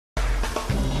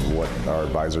what our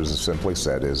advisors have simply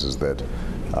said is that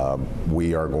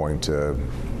we are going to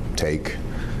take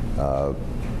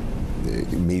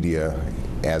media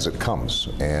as it comes,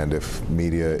 and if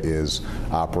media is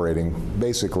operating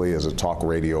basically as a talk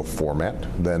radio format,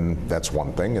 then that's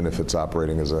one thing, and if it's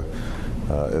operating as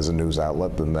a news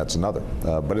outlet, then that's another.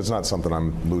 But it's not something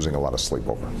I'm losing a lot of sleep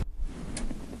over.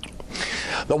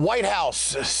 The White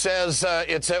House says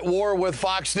it's at war with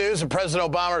Fox News, and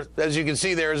President Obama, as you can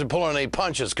see there, isn't pulling any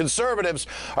punches. Conservatives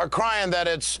are crying that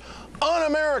it's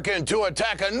un-American to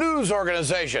attack a news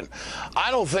organization. I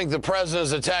don't think the president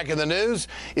is attacking the news.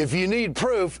 If you need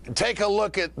proof, take a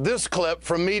look at this clip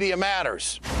from Media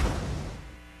Matters.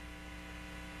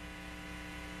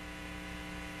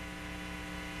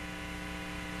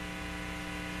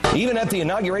 Even at the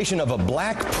inauguration of a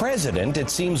black president, it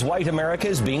seems white America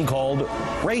is being called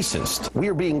racist. We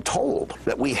are being told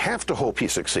that we have to hope he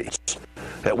succeeds,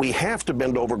 that we have to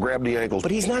bend over, grab the ankles.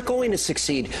 But he's not going to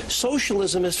succeed.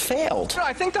 Socialism has failed.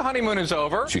 I think the honeymoon is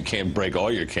over. You can't break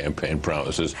all your campaign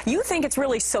promises. You think it's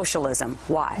really socialism.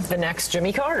 Why? The next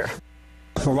Jimmy Carter.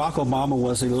 Barack Obama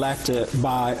was elected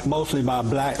mostly by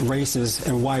black, racist,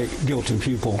 and white guilty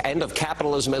people. End of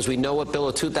capitalism as we know it, Bill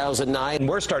of 2009.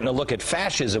 We're starting to look at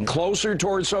fascism closer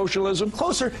towards socialism.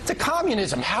 Closer to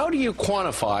communism. How do you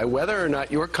quantify whether or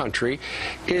not your country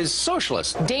is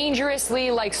socialist? Dangerously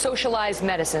like socialized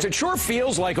medicine. It sure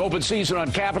feels like open season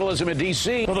on capitalism in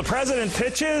D.C. Well, the president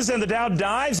pitches and the Dow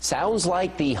dives. Sounds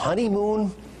like the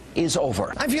honeymoon is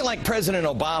over. I feel like President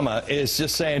Obama is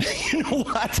just saying, you know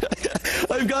what?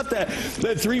 I've got that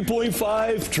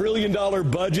 $3.5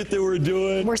 trillion budget that we're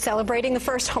doing. We're celebrating the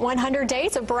first 100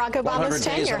 days of Barack Obama's 100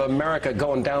 days tenure. of America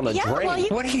going down the drain. Well,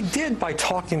 what he did by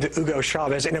talking to Hugo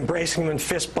Chavez and embracing him and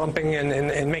fist bumping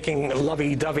and making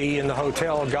lovey-dovey in the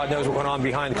hotel, God knows what went on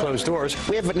behind closed doors.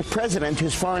 We have a president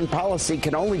whose foreign policy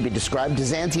can only be described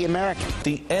as anti-American.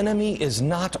 The enemy is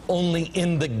not only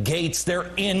in the gates,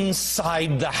 they're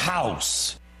inside the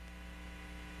house.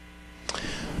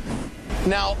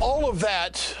 Now, all of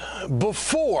that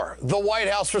before the White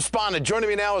House responded. Joining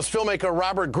me now is filmmaker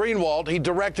Robert Greenwald. He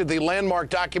directed the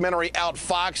landmark documentary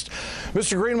Outfoxed.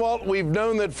 Mr. Greenwald, we've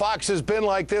known that Fox has been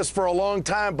like this for a long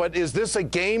time, but is this a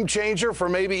game changer for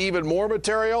maybe even more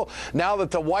material now that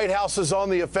the White House is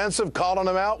on the offensive, calling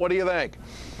them out? What do you think?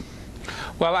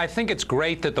 Well, I think it's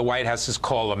great that the White House has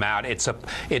called them out.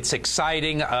 It's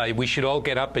exciting. We should all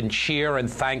get up and cheer and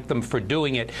thank them for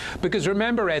doing it. Because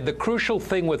remember, Ed, the crucial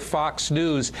thing with Fox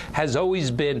News has always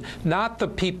been not the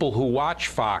people who watch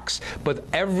Fox, but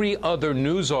every other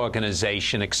news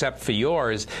organization except for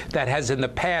yours that has in the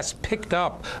past picked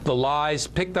up the lies,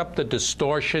 picked up the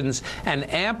distortions, and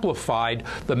amplified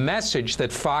the message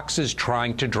that Fox is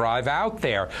trying to drive out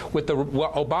there. With the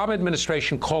Obama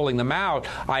administration calling them out,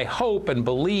 I hope and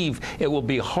believe it will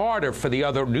be harder for the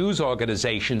other news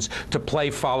organizations to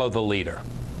play follow the leader.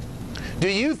 Do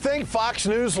you think Fox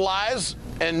News lies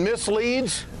and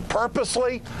misleads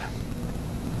purposely?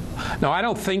 No, I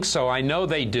don't think so. I know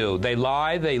they do. They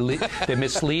lie, they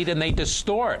mislead, and they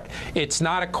distort. It's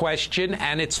not a question,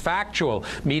 and it's factual.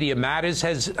 Media Matters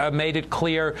has made it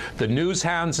clear. The News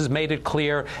Hounds has made it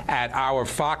clear. At our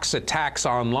Fox Attacks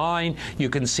Online, you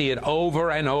can see it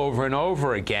over and over and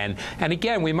over again. And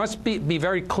again, we must be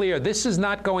very clear. This is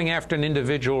not going after an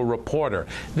individual reporter.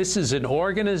 This is an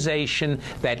organization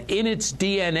that in its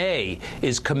DNA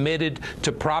is committed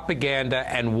to propaganda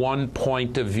and one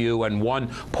point of view and one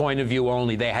point of view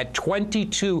only. They had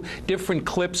 22 different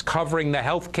clips covering the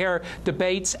health care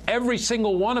debates. Every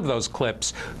single one of those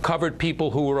clips covered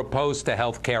people who were opposed to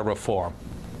health care reform.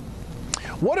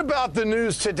 What about the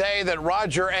news today that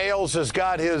Roger Ailes has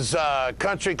got his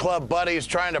country club buddies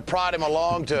trying to prod him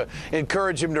along to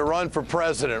encourage him to run for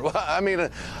president? Well, I mean,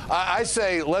 I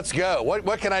say let's go.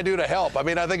 What can I do to help? I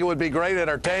mean, I think it would be great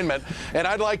entertainment, and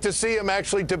I'd like to see him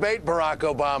actually debate Barack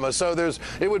Obama. So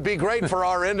it would be great for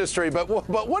our industry. But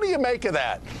what do you make of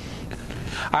that?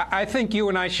 I think you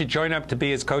and I should join up to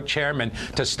be his co-chairman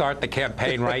to start the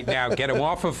campaign right now. Get him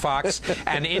off of Fox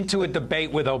and into a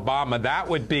debate with Obama. That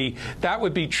would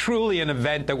be truly an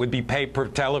event that would be paid per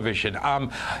television.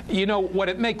 You know, what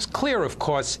it makes clear, of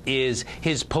course, is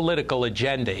his political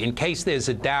agenda, in case there's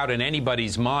a doubt in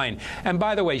anybody's mind. And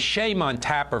by the way, shame on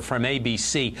Tapper from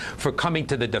ABC for coming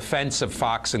to the defense of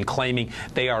Fox and claiming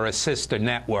they are a sister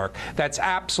network. That's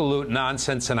absolute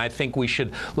nonsense, and I think we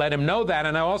should let him know that.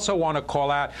 And I also want to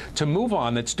call out to Move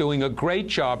On, that's doing a great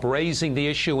job raising the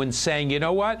issue and saying, you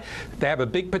know what, they have a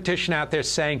big petition out there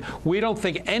saying we don't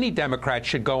think any Democrat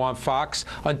should go on Fox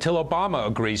until Obama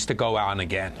agrees to go on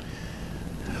again.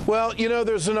 Well, you know,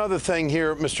 there's another thing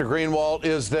here, Mr. Greenwald,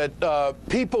 is that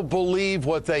people believe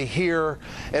what they hear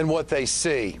and what they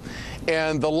see.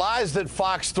 And the lies that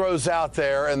Fox throws out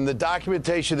there and the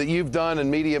documentation that you've done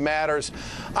in Media Matters,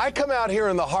 I come out here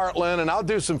in the heartland and I'll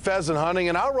do some pheasant hunting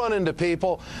and I'll run into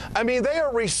people. I mean, they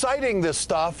are reciting this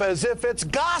stuff as if it's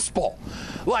gospel.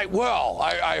 Like, well,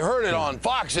 I heard it on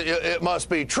Fox. It must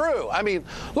be true. I mean,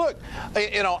 look,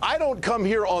 you know, I don't come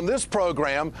here on this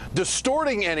program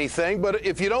distorting anything, but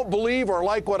if you don't believe or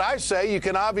like what I say, you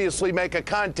can obviously make a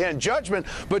content judgment,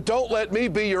 but don't let me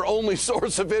be your only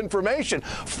source of information.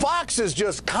 Fox is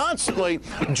just constantly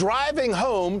driving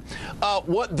home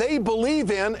what they believe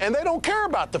in, and they don't care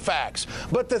about the facts.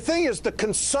 But the thing is, the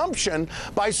consumption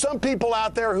by some people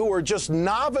out there who are just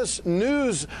novice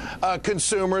news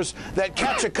consumers that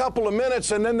catch a couple of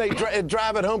minutes and then they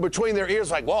drive it home between their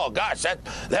ears like, well, gosh,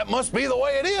 that must be the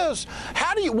way it is.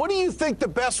 What do you think the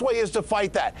best way is to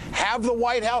fight that? Have the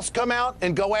White House come out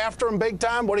and go after them big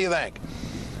time? What do you think?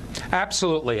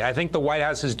 Absolutely. I think the White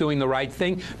House is doing the right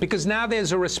thing because now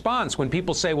there's a response. When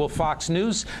people say, well, Fox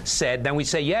News said, then we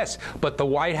say yes. But the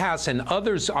White House and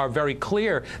others are very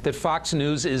clear that Fox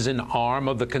News is an arm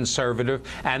of the conservative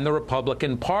and the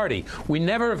Republican Party. We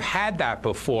never have had that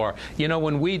before. You know,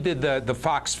 when we did the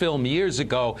Fox film years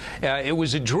ago, it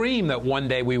was a dream that one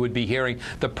day we would be hearing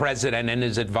the president and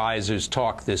his advisors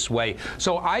talk this way.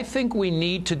 So I think we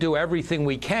need to do everything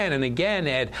we can. And again,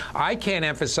 Ed, I can't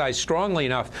emphasize strongly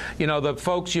enough, you know, the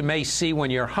folks you may see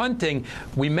when you're hunting,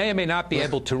 we may or may not be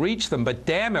able to reach them, but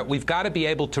damn it, we've got to be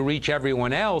able to reach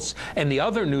everyone else and the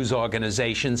other news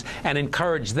organizations and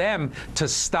encourage them to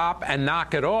stop and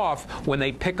knock it off when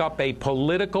they pick up a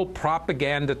political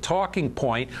propaganda talking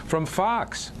point from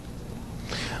Fox.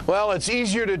 Well, it's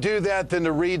easier to do that than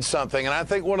to read something. And I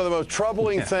think one of the most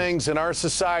troubling things in our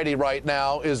society right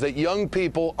now is that young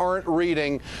people aren't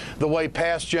reading the way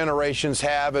past generations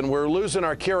have, and we're losing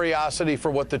our curiosity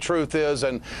for what the truth is.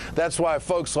 And that's why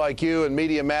folks like you and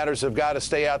Media Matters have got to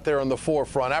stay out there on the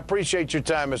forefront. I appreciate your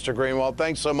time, Mr. Greenwald.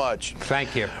 Thanks so much.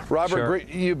 Thank you. Robert, Sure.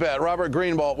 You bet. Robert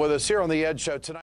Greenwald with us here on The Ed Show tonight.